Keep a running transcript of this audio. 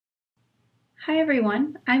Hi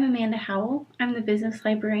everyone, I'm Amanda Howell. I'm the business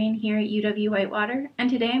librarian here at UW-Whitewater, and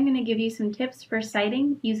today I'm going to give you some tips for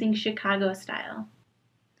citing using Chicago style.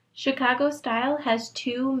 Chicago style has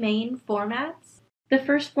two main formats. The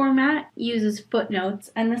first format uses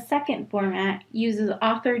footnotes, and the second format uses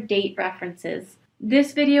author date references.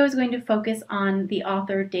 This video is going to focus on the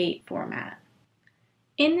author date format.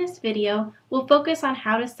 In this video, we'll focus on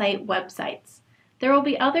how to cite websites. There will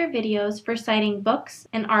be other videos for citing books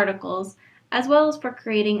and articles, as well as for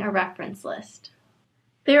creating a reference list.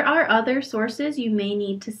 There are other sources you may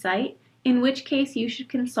need to cite, in which case you should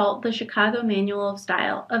consult the Chicago Manual of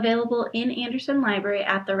Style, available in Anderson Library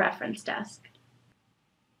at the reference desk.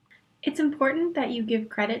 It's important that you give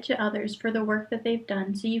credit to others for the work that they've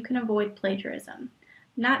done so you can avoid plagiarism.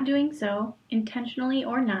 Not doing so, intentionally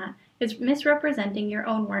or not, is misrepresenting your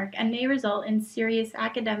own work and may result in serious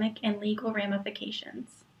academic and legal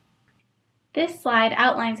ramifications. This slide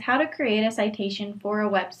outlines how to create a citation for a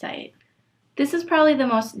website. This is probably the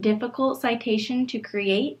most difficult citation to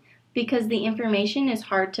create because the information is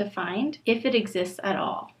hard to find, if it exists at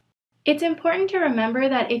all. It's important to remember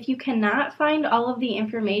that if you cannot find all of the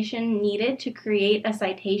information needed to create a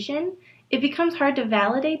citation, it becomes hard to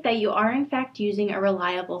validate that you are in fact using a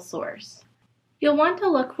reliable source. You'll want to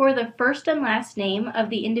look for the first and last name of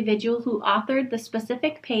the individual who authored the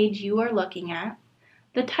specific page you are looking at,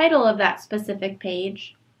 the title of that specific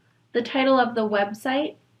page, the title of the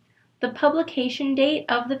website, the publication date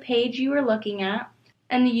of the page you are looking at,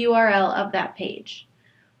 and the URL of that page.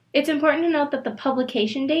 It's important to note that the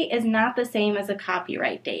publication date is not the same as a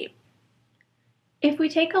copyright date. If we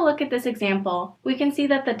take a look at this example, we can see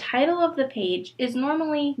that the title of the page is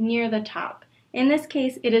normally near the top. In this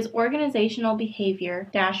case, it is Organizational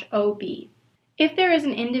Behavior-OB. If there is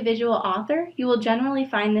an individual author, you will generally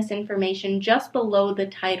find this information just below the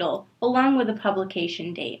title, along with the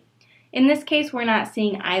publication date. In this case, we're not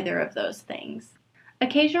seeing either of those things.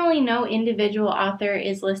 Occasionally, no individual author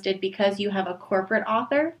is listed because you have a corporate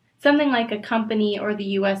author, something like a company or the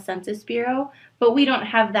U.S. Census Bureau, but we don't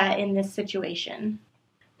have that in this situation.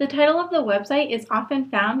 The title of the website is often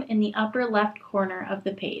found in the upper left corner of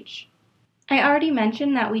the page. I already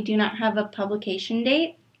mentioned that we do not have a publication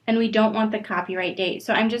date, and we don't want the copyright date,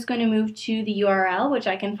 so I'm just going to move to the URL, which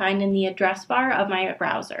I can find in the address bar of my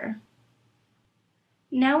browser.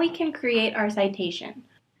 Now we can create our citation.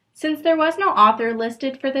 Since there was no author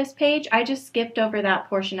listed for this page, I just skipped over that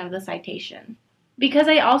portion of the citation. Because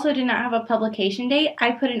I also did not have a publication date,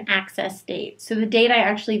 I put an access date, so the date I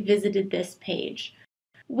actually visited this page.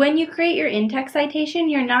 When you create your in-text citation,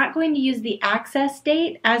 you're not going to use the access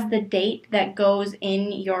date as the date that goes in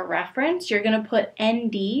your reference. You're going to put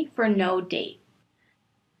ND for no date.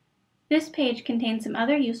 This page contains some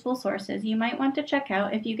other useful sources you might want to check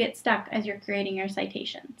out if you get stuck as you're creating your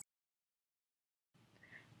citations.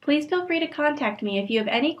 Please feel free to contact me if you have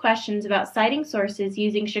any questions about citing sources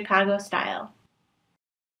using Chicago style.